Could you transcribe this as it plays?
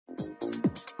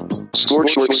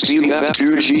Scorchworks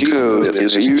CNC G-code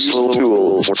is a useful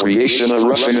tool for creation of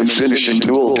roughing and finishing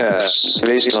toolpaths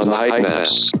based on height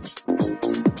maps.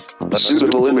 A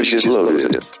suitable image is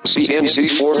loaded.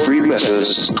 CNC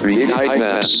Methods create height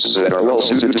maps that are well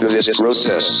suited to this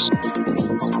process.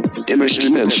 Image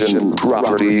dimension,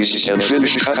 properties, and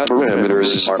finish cut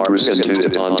parameters are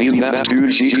presented on the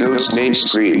CNC G-code's main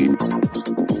screen.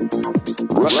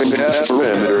 Rough and path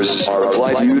parameters are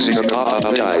applied using a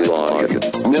pop-up dialog.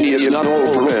 Many if not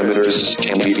all parameters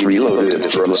can be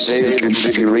preloaded from a saved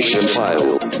configuration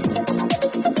file.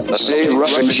 A Save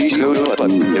Rough and G-code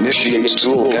button initiates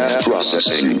toolpath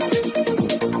processing.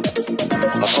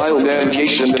 A file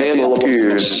navigation panel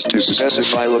appears to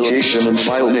specify location and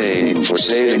file name for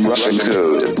saving rough and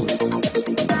code.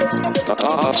 A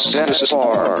pop-up status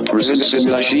bar presents in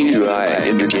Machine UI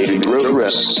indicating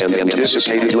progress and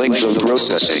anticipated length of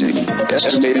processing.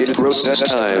 Estimated process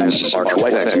times are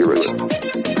quite accurate.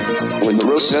 When the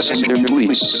processing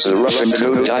completes, the rough and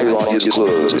code dialog is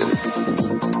closed.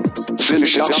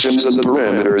 Finish options and the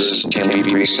parameters can be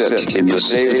preset in the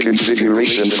saved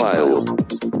configuration file.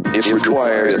 If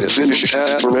required, finish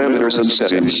path parameters and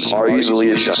settings are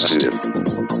easily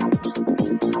adjusted.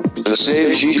 The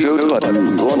Save G-code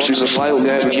button launches a file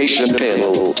navigation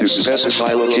panel to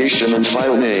specify location and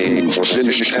file name for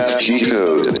finished path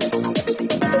G-code.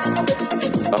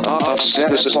 A pop-up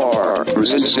status bar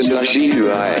presents in Machine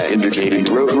UI indicating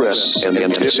progress and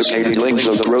anticipated length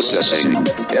of the processing.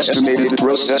 Estimated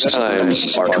process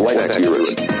times are quite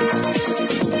accurate.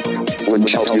 When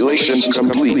calculations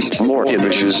complete, more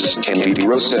images can be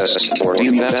processed or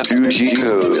CNC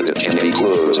G-code can be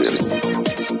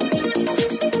closed.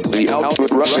 The output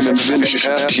roughing and finish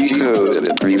path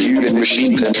G-code reviewed in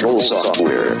machine control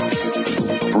software.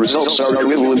 Results are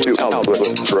equivalent to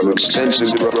output from extensive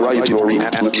proprietary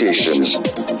applications.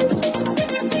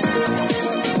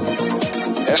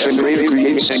 F-engrave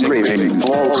creates engraving,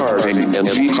 wall carving, and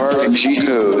V-carving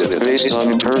G-code based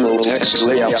on internal text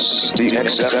layouts, the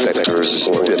F-vectors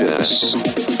or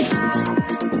toolpaths.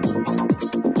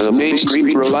 The main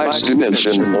screen provides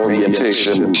dimension,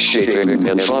 orientation, shaping,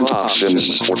 and font options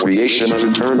for creation of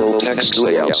internal text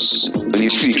layouts.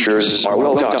 These features are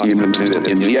well documented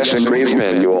in the F-engrave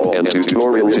manual and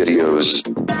tutorial videos.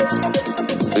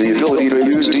 The ability to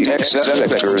use the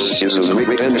F-vectors is of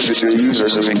great benefit to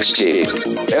users of Inkscape.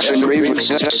 F-engrave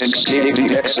accepts Inkscape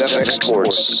DXF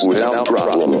exports without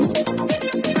problem.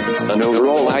 An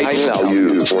overall height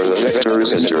value for the vector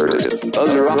is entered.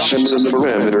 Other options and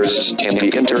parameters can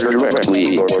be entered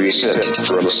directly or preset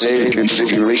from a saved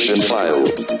configuration file.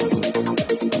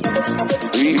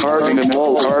 V-carving and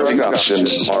wall carving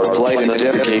options are applied in a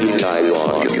dedicated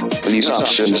dialog. These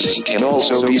options can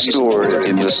also be stored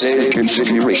in the saved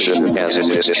configuration, as in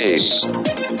this case.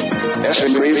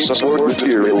 F-engrave support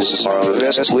materials are the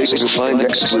best place to find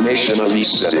explanation of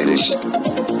these settings.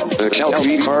 The Calc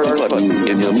V-carve button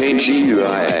in the main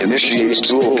GUI initiates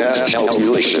toolpath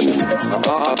calculation. A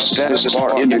pop-up status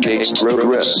bar indicates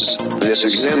progress. This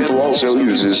example also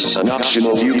uses an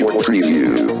optional viewport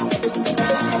preview.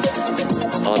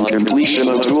 On completion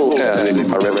of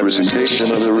toolpathing, a representation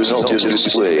of the result is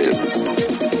displayed.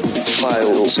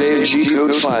 File Save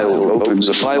G-code file opens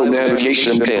a file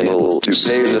navigation panel to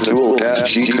save the toolpath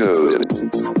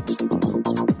G-code.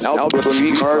 Output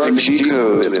V-carving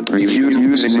G-code reviewed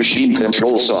using machine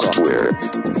control software.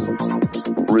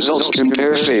 Results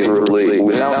compare favorably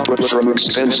with output from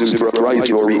expensive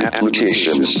proprietary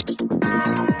applications.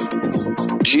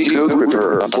 G-code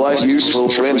Ripper applies useful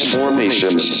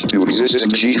transformations to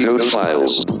existing G-code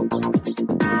files.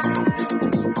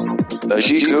 A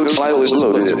G-code file is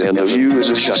loaded and the view is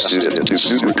adjusted to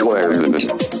suit requirements.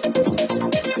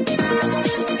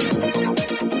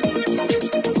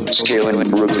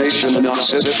 Scaling, rotation, and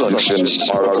offset functions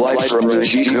are applied from the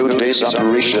G-code base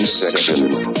operations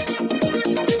section.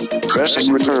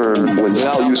 Pressing return when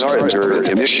values are entered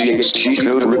initiates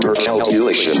G-code Ripper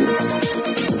calculation.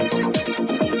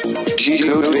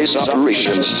 G-code base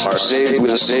operations are saved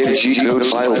with a Save G-code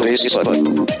file base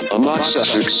button. A mod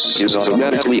suffix is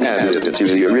automatically added to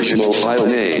the original file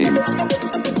name.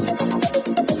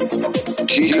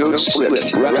 G-code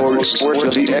split, wrap or export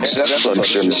of the XF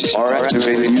functions are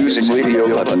activated using radio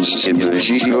buttons in the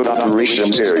G-code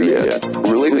operations area.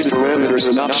 Related parameters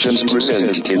and options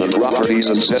present in the properties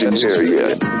and settings area.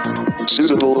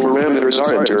 Suitable parameters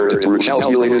are entered,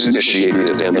 recalculate is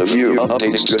initiated, and the view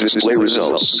updates to display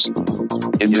results.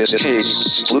 In this case,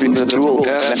 splitting the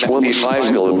toolpath at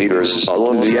 25 millimeters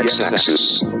along the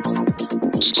x-axis.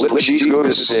 Split G-code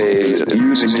is saved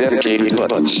using dedicated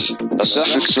buttons. A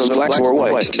suffix of black or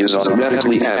white is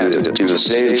automatically added to the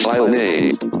saved file name.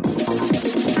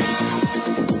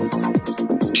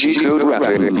 G-code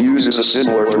wrapping uses a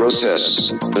similar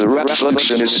process. The wrap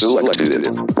function is selected.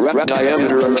 Wrap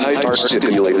diameter and height are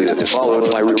stipulated,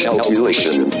 followed by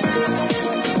recalculation.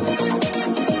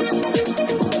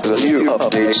 The view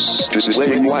updates,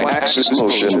 displaying Y-axis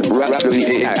motion, wrap to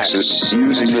the A-axis,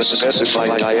 using the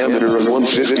specified diameter of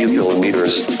 150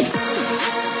 millimeters.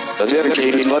 A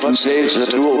dedicated button saves the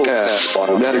toolpath,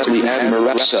 automatically adding a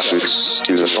wrap suffix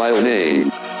to the file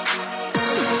name.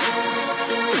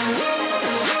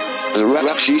 The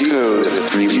wrap G-code,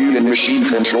 reviewed in machine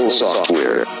control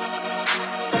software.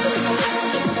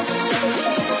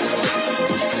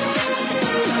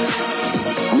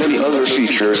 Many other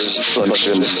features,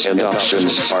 functions, and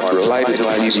options are provided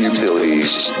by these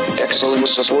utilities. Excellent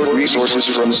support resources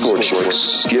from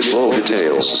Scorchworks give full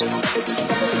details.